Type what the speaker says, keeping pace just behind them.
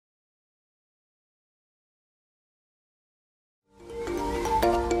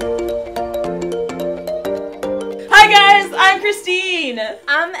Christine.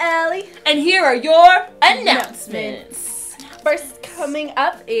 I'm Ellie. And here are your announcements. First coming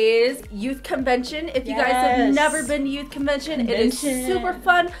up is Youth Convention. If you guys have never been to Youth Convention, it is super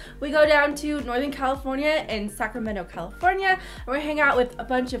fun. We go down to Northern California in Sacramento, California, and we hang out with a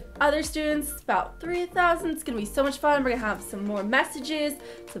bunch of other students, about 3,000. It's going to be so much fun. We're going to have some more messages,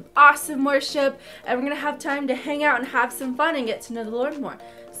 some awesome worship, and we're going to have time to hang out and have some fun and get to know the Lord more.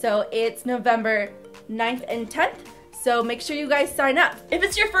 So it's November 9th and 10th. So make sure you guys sign up. If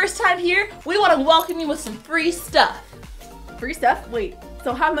it's your first time here, we want to welcome you with some free stuff. Free stuff? Wait,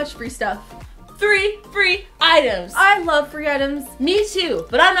 so how much free stuff? 3 free items. I love free items. Me too,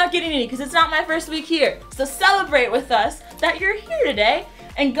 but I'm not getting any because it's not my first week here. So celebrate with us that you're here today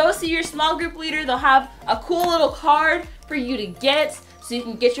and go see your small group leader. They'll have a cool little card for you to get so you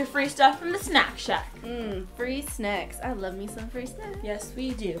can get your free stuff from the snack shack. Free snacks. I love me some free snacks. Yes,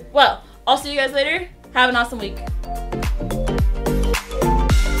 we do. Well, I'll see you guys later. Have an awesome week.